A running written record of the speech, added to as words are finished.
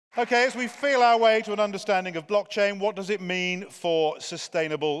Okay, as we feel our way to an understanding of blockchain, what does it mean for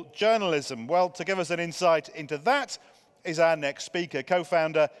sustainable journalism? Well, to give us an insight into that is our next speaker,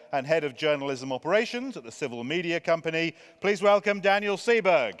 co-founder and head of journalism operations at the civil media company. Please welcome Daniel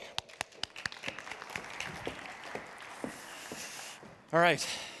Sieberg. All right,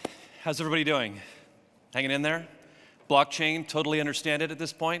 how's everybody doing? Hanging in there? Blockchain, totally understand it at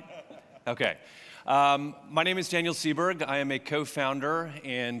this point? Okay. My name is Daniel Sieberg. I am a co-founder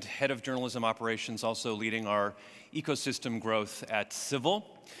and head of journalism operations, also leading our ecosystem growth at Civil.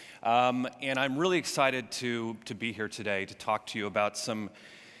 And I'm really excited to be here today to talk to you about some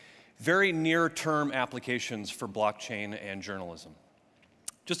very near-term applications for blockchain and journalism.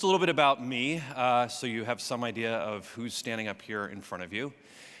 Just a little bit about me, so you have some idea of who's standing up here in front of you.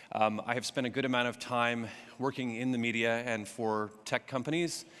 I have spent a good amount of time working in the media and for tech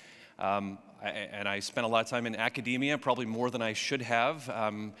companies. And I spent a lot of time in academia, probably more than I should have.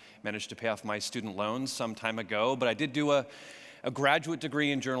 Managed to pay off my student loans some time ago, but I did do a graduate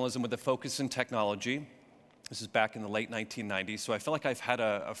degree in journalism with a focus in technology. This is back in the late 1990s, so I feel like I've had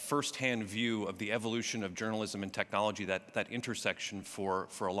a first-hand view of the evolution of journalism and technology, that intersection for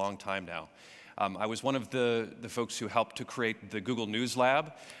a long time now. I was one of the folks who helped to create the Google News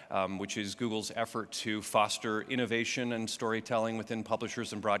Lab, which is Google's effort to foster innovation and storytelling within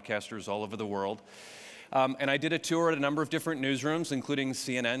publishers and broadcasters all over the world. And I did a tour at a number of different newsrooms, including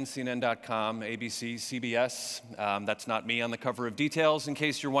CNN, CNN.com, ABC, CBS. That's not me on the cover of Details, in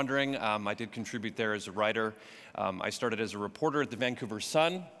case you're wondering. I did contribute there as a writer. I started as a reporter at the Vancouver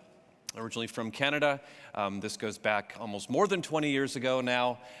Sun, originally from Canada. This goes back almost more than 20 years ago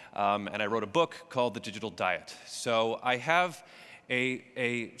now, and I wrote a book called The Digital Diet. So I have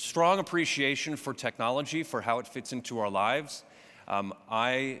a strong appreciation for technology, for how it fits into our lives.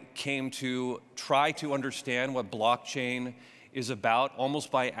 I came to try to understand what blockchain is about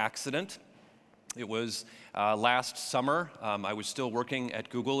almost by accident. It was last summer. I was still working at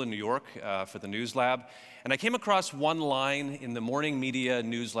Google in New York for the News Lab, and I came across one line in the morning media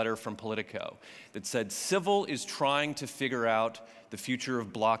newsletter from Politico that said, "Civil is trying to figure out the future of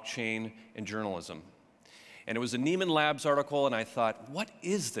blockchain and journalism." And it was a Neiman Labs article, and I thought, what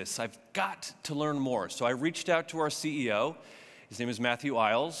is this? I've got to learn more. So I reached out to our CEO. His name is Matthew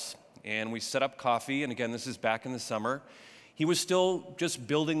Isles, and we set up coffee, and again, this is back in the summer. He was still just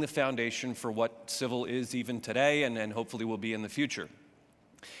building the foundation for what Civil is even today, and hopefully will be in the future.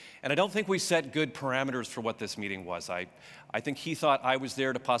 And I don't think we set good parameters for what this meeting was. I think he thought I was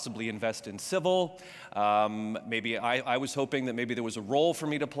there to possibly invest in Civil. Maybe I was hoping that maybe there was a role for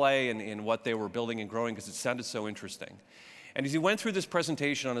me to play in what they were building and growing, because it sounded so interesting. And as he went through this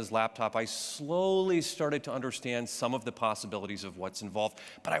presentation on his laptop, I slowly started to understand some of the possibilities of what's involved,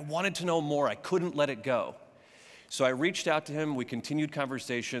 but I wanted to know more. I couldn't let it go. So I reached out to him, we continued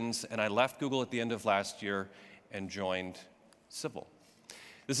conversations, and I left Google at the end of last year and joined Civil.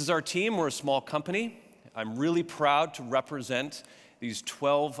 This is our team. We're a small company. I'm really proud to represent these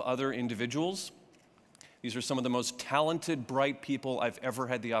 12 other individuals. These are some of the most talented, bright people I've ever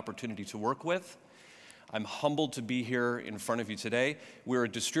had the opportunity to work with. I'm humbled to be here in front of you today. We're a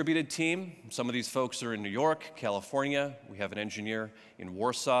distributed team. Some of these folks are in New York, California. We have an engineer in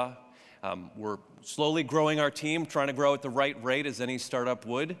Warsaw. We're slowly growing our team, trying to grow at the right rate as any startup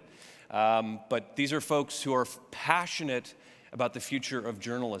would. But these are folks who are passionate about the future of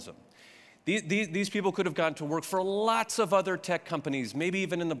journalism. These people could have gone to work for lots of other tech companies, maybe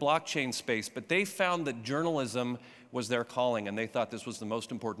even in the blockchain space, but they found that journalism was their calling, and they thought this was the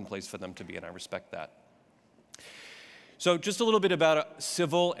most important place for them to be, and I respect that. So just a little bit about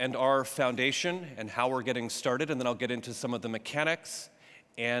Civil and our foundation and how we're getting started, and then I'll get into some of the mechanics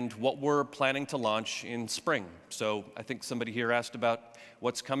and what we're planning to launch in spring. So I think somebody here asked about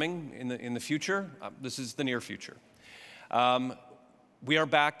what's coming in the future. This is the near future. We are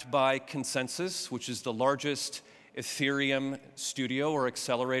backed by Consensus, which is the largest Ethereum studio or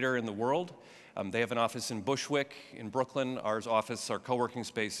accelerator in the world. They have an office in Bushwick, in Brooklyn. Our co-working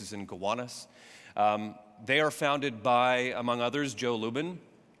space is in Gowanus. They are founded by, among others, Joe Lubin,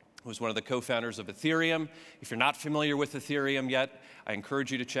 who's one of the co-founders of Ethereum. If you're not familiar with Ethereum yet, I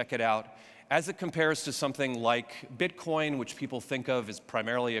encourage you to check it out. As it compares to something like Bitcoin, which people think of as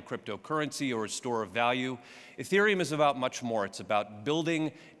primarily a cryptocurrency or a store of value, Ethereum is about much more. It's about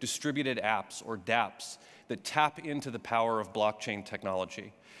building distributed apps, or dApps, that tap into the power of blockchain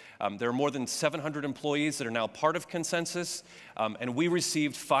technology. There are more than 700 employees that are now part of Consensus, and we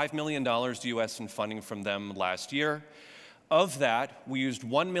received $5 million US in funding from them last year. Of that, we used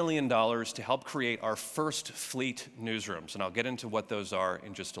 $1 million to help create our first fleet newsrooms, and I'll get into what those are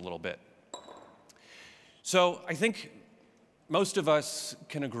in just a little bit. So I think most of us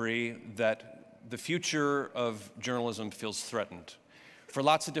can agree that the future of journalism feels threatened for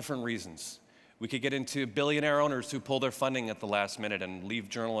lots of different reasons. We could get into billionaire owners who pull their funding at the last minute and leave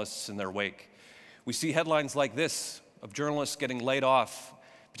journalists in their wake. We see headlines like this of journalists getting laid off,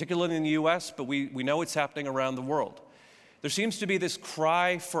 particularly in the US, but we know it's happening around the world. There seems to be this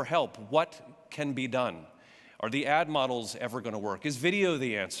cry for help. What can be done? Are the ad models ever going to work? Is video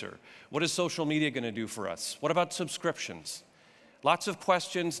the answer? What is social media going to do for us? What about subscriptions? Lots of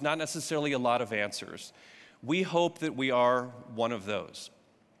questions, not necessarily a lot of answers. We hope that we are one of those.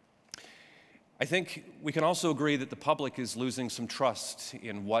 I think we can also agree that the public is losing some trust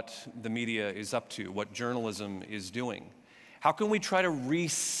in what the media is up to, what journalism is doing. How can we try to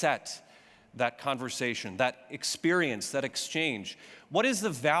reset that conversation, that experience, that exchange? What is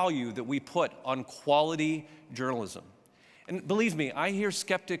the value that we put on quality journalism? And believe me, I hear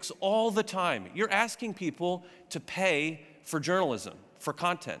skeptics all the time. You're asking people to pay for journalism, for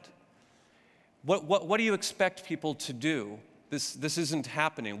content. What do you expect people to do? This isn't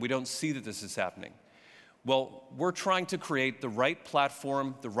happening. We don't see that this is happening. Well, we're trying to create the right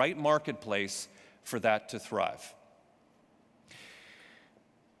platform, the right marketplace for that to thrive.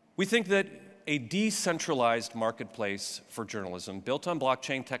 We think that a decentralized marketplace for journalism built on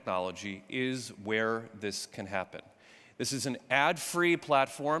blockchain technology is where this can happen. This is an ad-free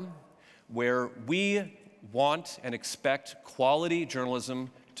platform where we want and expect quality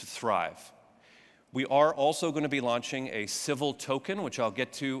journalism to thrive. We are also going to be launching a civil token, which I'll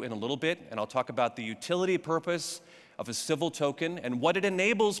get to in a little bit, and I'll talk about the utility purpose of a civil token and what it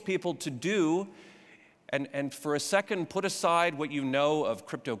enables people to do. And for a second, put aside what you know of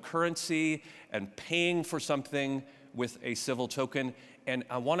cryptocurrency and paying for something with a civil token. And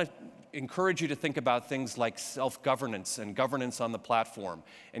I want to encourage you to think about things like self-governance and governance on the platform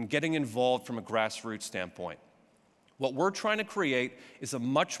and getting involved from a grassroots standpoint. What we're trying to create is a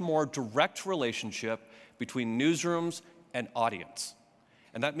much more direct relationship between newsrooms and audience.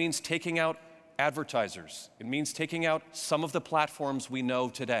 And that means taking out advertisers. It means taking out some of the platforms we know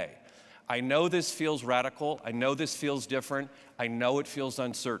today. I know this feels radical. I know this feels different. I know it feels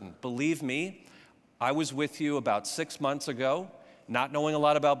uncertain. Believe me, I was with you about 6 months ago, not knowing a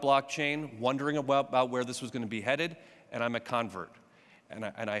lot about blockchain, wondering about where this was going to be headed, and I'm a convert.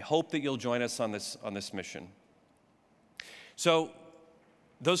 And I hope that you'll join us on this mission. So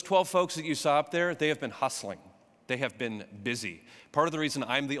those 12 folks that you saw up there, they have been hustling. They have been busy. Part of the reason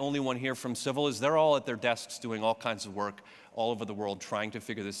I'm the only one here from Civil is they're all at their desks doing all kinds of work all over the world trying to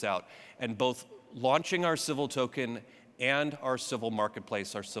figure this out. And both launching our Civil token and our Civil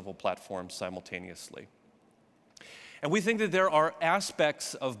marketplace, our Civil platform simultaneously. And we think that there are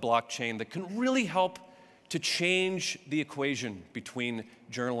aspects of blockchain that can really help to change the equation between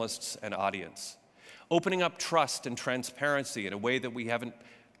journalists and audience, opening up trust and transparency in a way that we haven't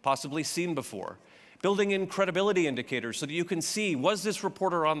possibly seen before, building in credibility indicators so that you can see, was this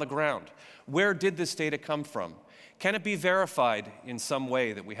reporter on the ground? Where did this data come from? Can it be verified in some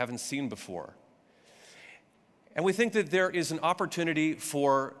way that we haven't seen before? And we think that there is an opportunity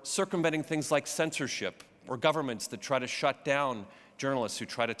for circumventing things like censorship or governments that try to shut down journalists who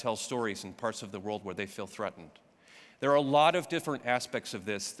try to tell stories in parts of the world where they feel threatened. There are a lot of different aspects of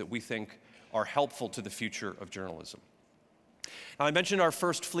this that we think are helpful to the future of journalism. Now, I mentioned our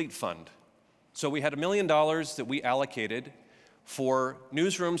first fleet fund. So we had $1 million that we allocated for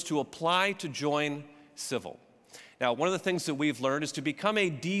newsrooms to apply to join Civil. Now, one of the things that we've learned is to become a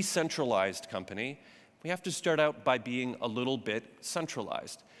decentralized company, we have to start out by being a little bit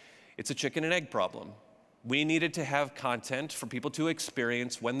centralized. It's a chicken and egg problem. We needed to have content for people to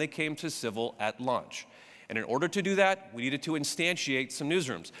experience when they came to Civil at launch. And in order to do that, we needed to instantiate some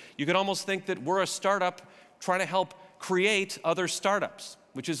newsrooms. You could almost think that we're a startup trying to help create other startups,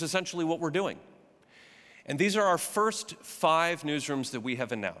 which is essentially what we're doing. And these are our first 5 newsrooms that we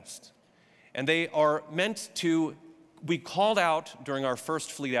have announced. And they are meant to, we called out during our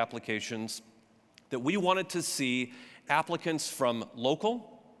first fleet applications that we wanted to see applicants from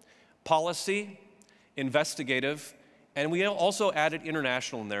local, policy, investigative, and we also added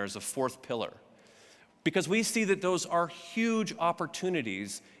international in there as a 4th pillar. Because we see that those are huge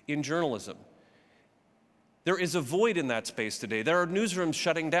opportunities in journalism. There is a void in that space today. There are newsrooms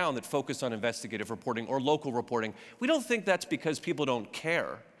shutting down that focus on investigative reporting or local reporting. We don't think that's because people don't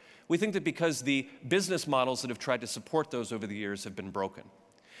care. We think that because the business models that have tried to support those over the years have been broken.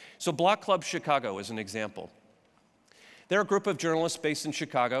 So Block Club Chicago is an example. They're a group of journalists based in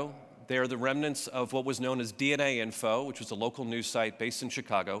Chicago. They are the remnants of what was known as DNA Info, which was a local news site based in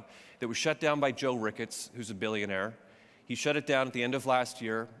Chicago that was shut down by Joe Ricketts, who's a billionaire. He shut it down at the end of last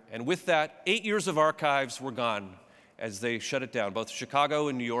year, and with that, 8 years of archives were gone, as they shut it down, both Chicago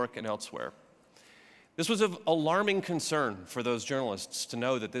and New York and elsewhere. This was of alarming concern for those journalists to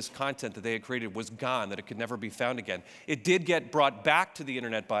know that this content that they had created was gone, that it could never be found again. It did get brought back to the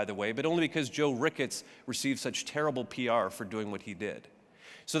internet, by the way, but only because Joe Ricketts received such terrible PR for doing what he did.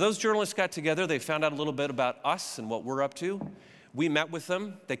 So those journalists got together, they found out a little bit about us and what we're up to. We met with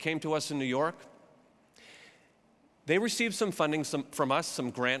them, they came to us in New York. They received some funding from us,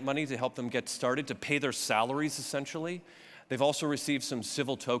 some grant money to help them get started, to pay their salaries, essentially. They've also received some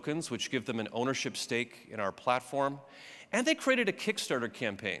civil tokens, which give them an ownership stake in our platform. And they created a Kickstarter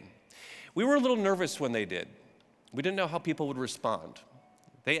campaign. We were a little nervous when they did. We didn't know how people would respond.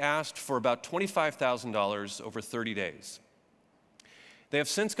 They asked for about $25,000 over 30 days. They have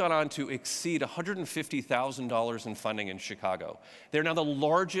since gone on to exceed $150,000 in funding in Chicago. They're now the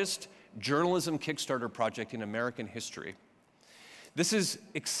largest journalism Kickstarter project in American history. This is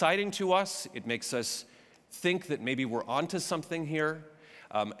exciting to us. It makes us think that maybe we're onto something here.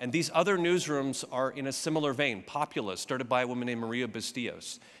 And these other newsrooms are in a similar vein. Populous, started by a woman named Maria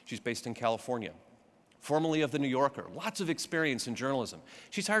Bastillos. She's based in California. Formerly of The New Yorker, lots of experience in journalism.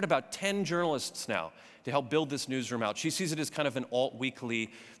 She's hired about 10 journalists now to help build this newsroom out. She sees it as kind of an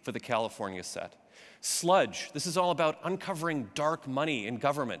alt-weekly for the California set. Sludge, this is all about uncovering dark money in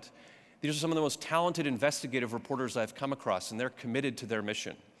government. These are some of the most talented investigative reporters I've come across, and they're committed to their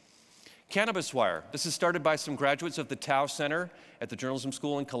mission. Cannabis Wire, this is started by some graduates of the Tao Center at the Journalism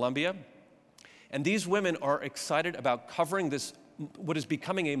School in Columbia. And these women are excited about covering this, what is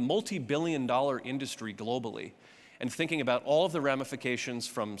becoming a multi-billion-dollar industry globally, and thinking about all of the ramifications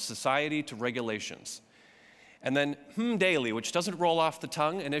from society to regulations. And then Daily, which doesn't roll off the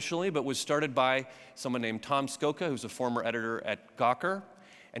tongue initially, but was started by someone named Tom Skoka, who's a former editor at Gawker.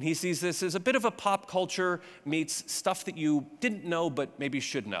 And he sees this as a bit of a pop culture meets stuff that you didn't know but maybe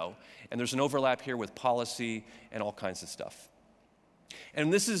should know. And there's an overlap here with policy and all kinds of stuff.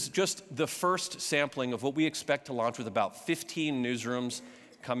 And this is just the first sampling of what we expect to launch with about 15 newsrooms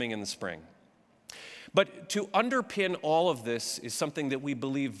coming in the spring. But to underpin all of this is something that we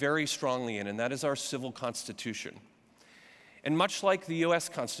believe very strongly in, and that is our civil constitution. And much like the US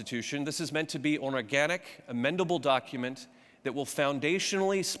Constitution, this is meant to be an organic, amendable document that will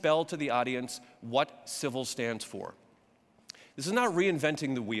foundationally spell to the audience what civil stands for. This is not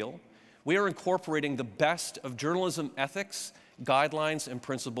reinventing the wheel. We are incorporating the best of journalism ethics, guidelines, and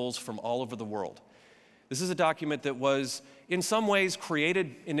principles from all over the world. This is a document that was, in some ways,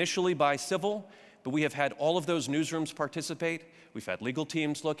 created initially by civil, but we have had all of those newsrooms participate. We've had legal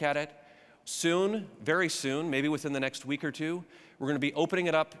teams look at it. Soon, very soon, maybe within the next week or two, we're going to be opening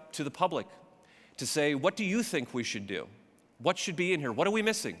it up to the public to say, what do you think we should do? What should be in here? What are we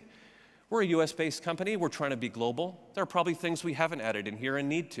missing? We're a US-based company. We're trying to be global. There are probably things we haven't added in here and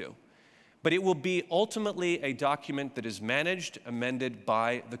need to. But it will be ultimately a document that is managed, amended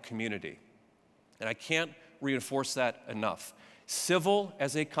by the community. And I can't reinforce that enough. Civil,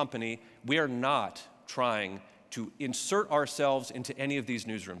 as a company, we are not trying to insert ourselves into any of these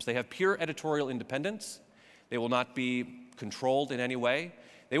newsrooms. They have pure editorial independence. They will not be controlled in any way.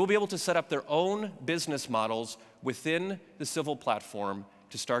 They will be able to set up their own business models within the civil platform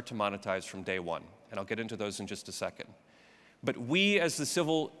to start to monetize from day one. And I'll get into those in just a second. But we, as the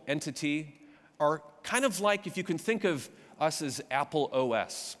civil entity, are kind of like, if you can think of us as Apple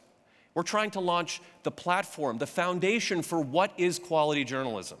OS. We're trying to launch the platform, the foundation for what is quality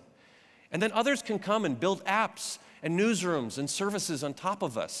journalism. And then others can come and build apps and newsrooms and services on top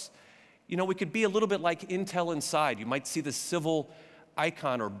of us. You know, we could be a little bit like Intel Inside. You might see the civil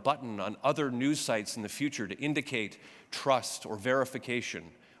icon or button on other news sites in the future to indicate trust or verification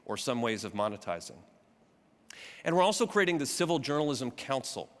or some ways of monetizing. And we're also creating the Civil Journalism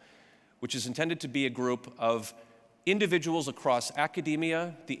Council, which is intended to be a group of individuals across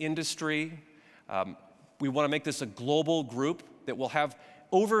academia, the industry. We want to make this a global group that will have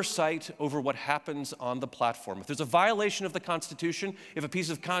oversight over what happens on the platform. If there's a violation of the Constitution, if a piece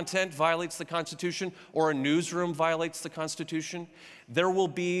of content violates the Constitution or a newsroom violates the Constitution, there will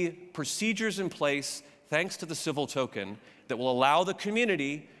be procedures in place, thanks to the civil token, that will allow the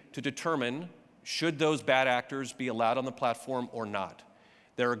community to determine should those bad actors be allowed on the platform or not.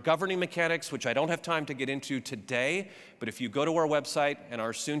 There are governing mechanics, which I don't have time to get into today, but if you go to our website and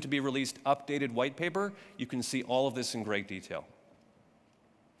our soon-to-be-released updated white paper, you can see all of this in great detail.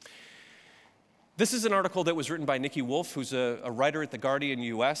 This is an article that was written by Nikki Wolf, who's a writer at The Guardian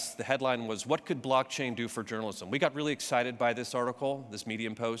US. The headline was, "What could blockchain do for journalism?" We got really excited by this article, this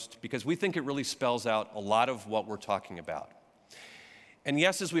Medium post, because we think it really spells out a lot of what we're talking about. And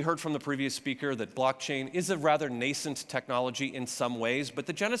yes, as we heard from the previous speaker, that blockchain is a rather nascent technology in some ways, but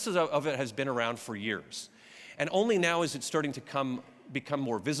the genesis of it has been around for years. And only now is it starting to become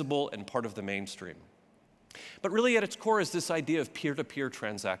more visible and part of the mainstream. But really at its core is this idea of peer-to-peer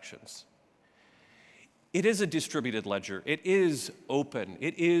transactions. It is a distributed ledger. It is open.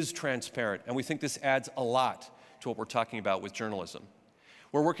 It is transparent. And we think this adds a lot to what we're talking about with journalism.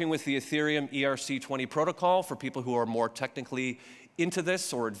 We're working with the Ethereum ERC20 protocol for people who are more technically into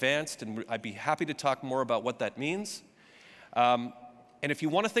this or advanced, and I'd be happy to talk more about what that means. And if you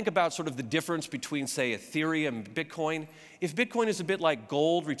want to think about sort of the difference between, say, Ethereum and Bitcoin, if Bitcoin is a bit like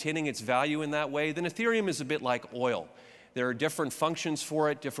gold, retaining its value in that way, then Ethereum is a bit like oil. There are different functions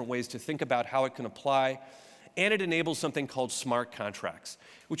for it, different ways to think about how it can apply, and it enables something called smart contracts,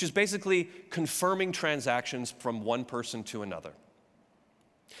 which is basically confirming transactions from one person to another.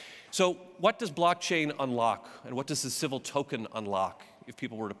 So what does blockchain unlock, and what does the Civil token unlock if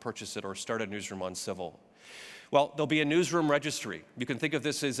people were to purchase it or start a newsroom on Civil? Well, there'll be a newsroom registry. You can think of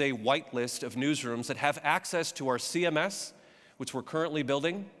this as a whitelist of newsrooms that have access to our CMS, which we're currently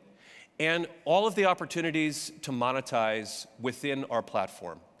building, and all of the opportunities to monetize within our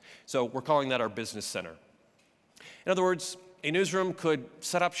platform. So we're calling that our business center. In other words, a newsroom could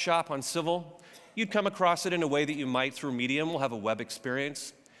set up shop on Civil. You'd come across it in a way that you might through Medium. We'll have a web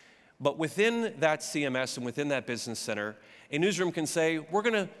experience. But within that CMS and within that business center, a newsroom can say, we're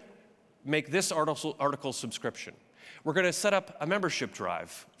going to make this article subscription. We're going to set up a membership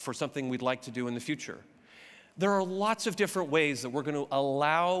drive for something we'd like to do in the future. There are lots of different ways that we're going to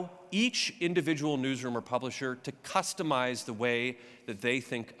allow each individual newsroom or publisher to customize the way that they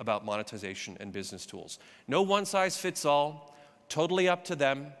think about monetization and business tools. No one size fits all, totally up to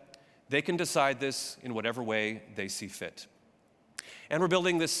them. They can decide this in whatever way they see fit. And we're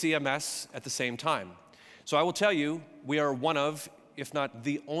building this CMS at the same time. So I will tell you, we are one of, if not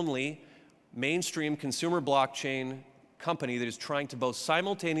the only, mainstream consumer blockchain company that is trying to both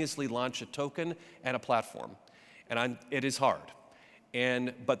simultaneously launch a token and a platform. And it is hard.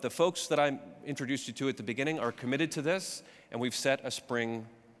 But the folks that I introduced you to at the beginning are committed to this, and we've set a spring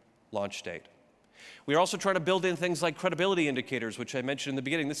launch date. We are also trying to build in things like credibility indicators, which I mentioned in the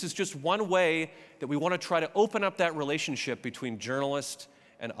beginning. This is just one way that we want to try to open up that relationship between journalist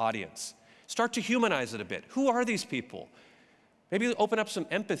and audience. Start to humanize it a bit. Who are these people? Maybe open up some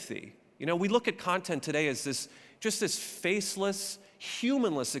empathy. You know, we look at content today as just this faceless,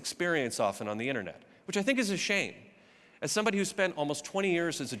 humanless experience often on the internet, which I think is a shame. As somebody who spent almost 20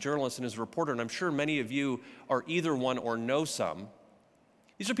 years as a journalist and as a reporter, and I'm sure many of you are either one or know some,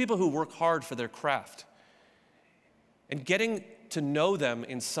 these are people who work hard for their craft. And getting to know them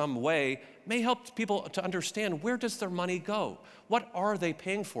in some way may help people to understand, where does their money go? What are they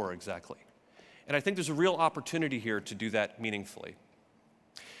paying for exactly? And I think there's a real opportunity here to do that meaningfully.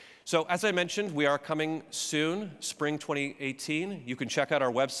 So as I mentioned, we are coming soon, spring 2018. You can check out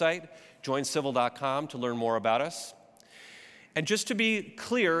our website, joincivil.com, to learn more about us. And just to be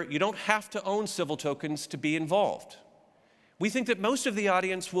clear, you don't have to own Civil tokens to be involved. We think that most of the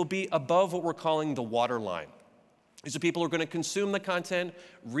audience will be above what we're calling the waterline. These are people who are going to consume the content,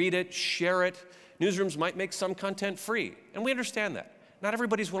 read it, share it. Newsrooms might make some content free, and we understand that. Not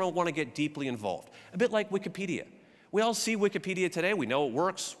everybody's going to want to get deeply involved. A bit like Wikipedia. We all see Wikipedia today. We know it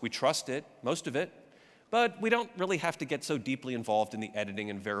works. We trust it, most of it. But we don't really have to get so deeply involved in the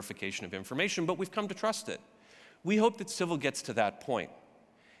editing and verification of information, but we've come to trust it. We hope that Civil gets to that point.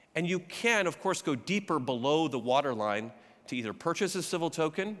 And you can, of course, go deeper below the waterline to either purchase a Civil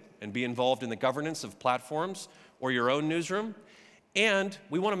token and be involved in the governance of platforms or your own newsroom. And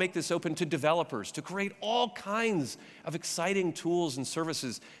we want to make this open to developers to create all kinds of exciting tools and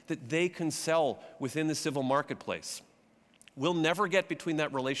services that they can sell within the Civil marketplace. We'll never get between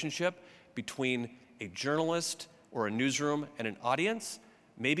that relationship between a journalist or a newsroom and an audience.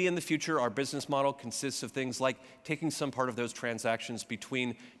 Maybe in the future, our business model consists of things like taking some part of those transactions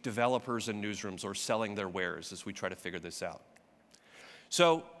between developers and newsrooms or selling their wares as we try to figure this out.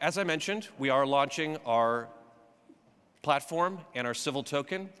 So, as I mentioned, we are launching our platform and our Civil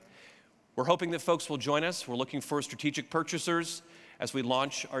token. We're hoping that folks will join us. We're looking for strategic purchasers as we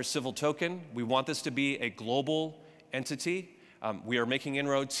launch our Civil token. We want this to be a global entity. We are making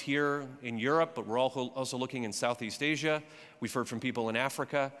inroads here in Europe, but we're also looking in Southeast Asia. We've heard from people in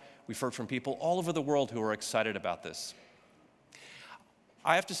Africa. We've heard from people all over the world who are excited about this.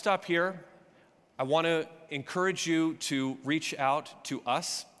 I have to stop here. I want to encourage you to reach out to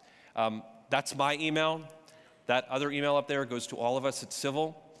us. That's my email. That other email up there goes to all of us at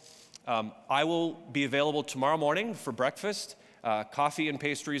Civil. I will be available tomorrow morning for breakfast. Coffee and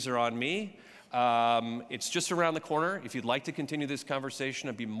pastries are on me. It's just around the corner. If you'd like to continue this conversation,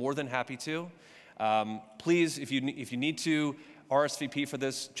 I'd be more than happy to. Please, if you need to RSVP for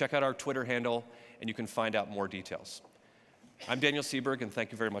this, check out our Twitter handle, and you can find out more details. I'm Daniel Sieberg, and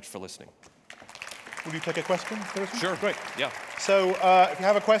thank you very much for listening. Will you take a question? Sure. Great. Yeah. So if you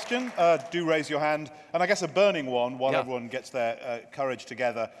have a question, do raise your hand. And I guess a burning one while everyone gets their courage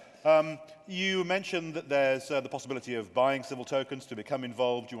together. You mentioned that there's the possibility of buying civil tokens to become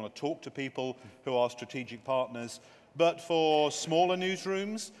involved. You want to talk to people who are strategic partners. But for smaller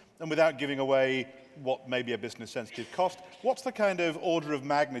newsrooms, and without giving away what may be a business-sensitive cost, what's the kind of order of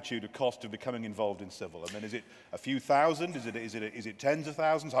magnitude of cost of becoming involved in civil? I mean, is it a few thousand? Is it tens of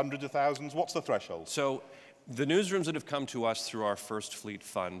thousands, hundreds of thousands? What's the threshold? So the newsrooms that have come to us through our First Fleet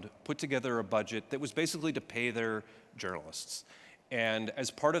Fund put together a budget that was basically to pay their journalists. And as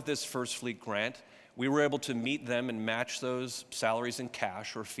part of this First Fleet grant, we were able to meet them and match those salaries in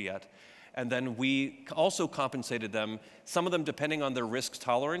cash or fiat. And then we also compensated them, some of them depending on their risk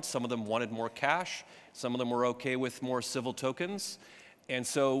tolerance. Some of them wanted more cash. Some of them were okay with more civil tokens. And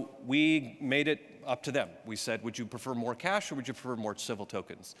so we made it up to them. We said, would you prefer more cash or would you prefer more civil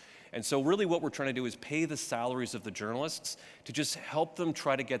tokens? And so really what we're trying to do is pay the salaries of the journalists to just help them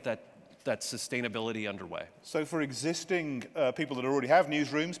try to get that sustainability underway. So for existing people that already have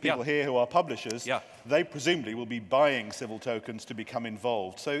newsrooms, people here who are publishers, they presumably will be buying civil tokens to become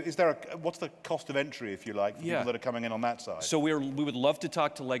involved. So is there what's the cost of entry, if you like, for people that are coming in on that side? So we would love to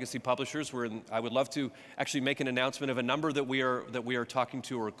talk to legacy publishers. I would love to actually make an announcement of a number that we are talking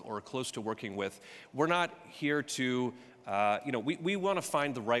to or close to working with. We're not here to we want to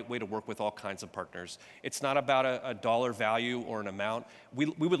find the right way to work with all kinds of partners. It's not about a dollar value or an amount. We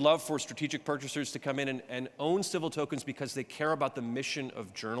would love for strategic purchasers to come in and own civil tokens because they care about the mission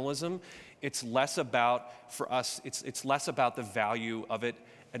of journalism. It's less about, for us, it's less about the value of it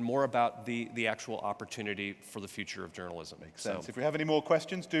and more about the actual opportunity for the future of journalism. Makes sense. If we have any more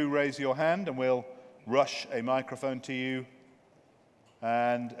questions, do raise your hand and we'll rush a microphone to you.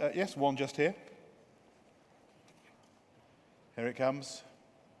 And yes, one just here. Here it comes.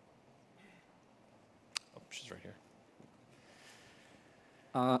 Oh, she's right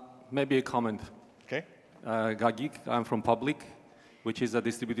here. Maybe a comment. Okay. Gagik, I'm from Public, which is a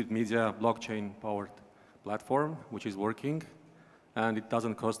distributed media blockchain-powered platform, which is working, and it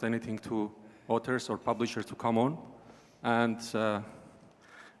doesn't cost anything to authors or publishers to come on. And,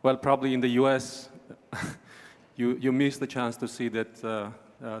 well, probably in the US, you miss the chance to see that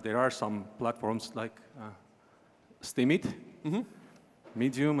there are some platforms like Steemit,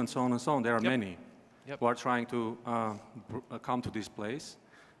 Medium, and so on and so on. There are many who are trying to come to this place.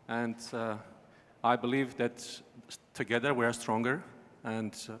 And I believe that together we are stronger,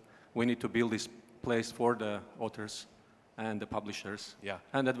 and we need to build this place for the authors and the publishers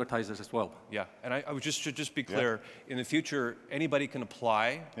and advertisers as well. Yeah, and I would should just be clear, in the future, anybody can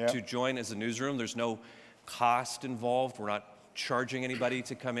apply to join as a newsroom. There's no cost involved. We're not charging anybody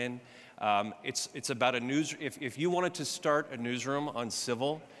to come in. It's about a news. If you wanted to start a newsroom on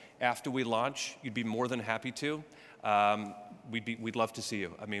civil after we launch, you'd be more than happy to. We'd love to see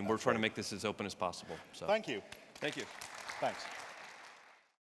you. I mean, we're trying to make this as open as possible. So. Thank you. Thank you. Thanks.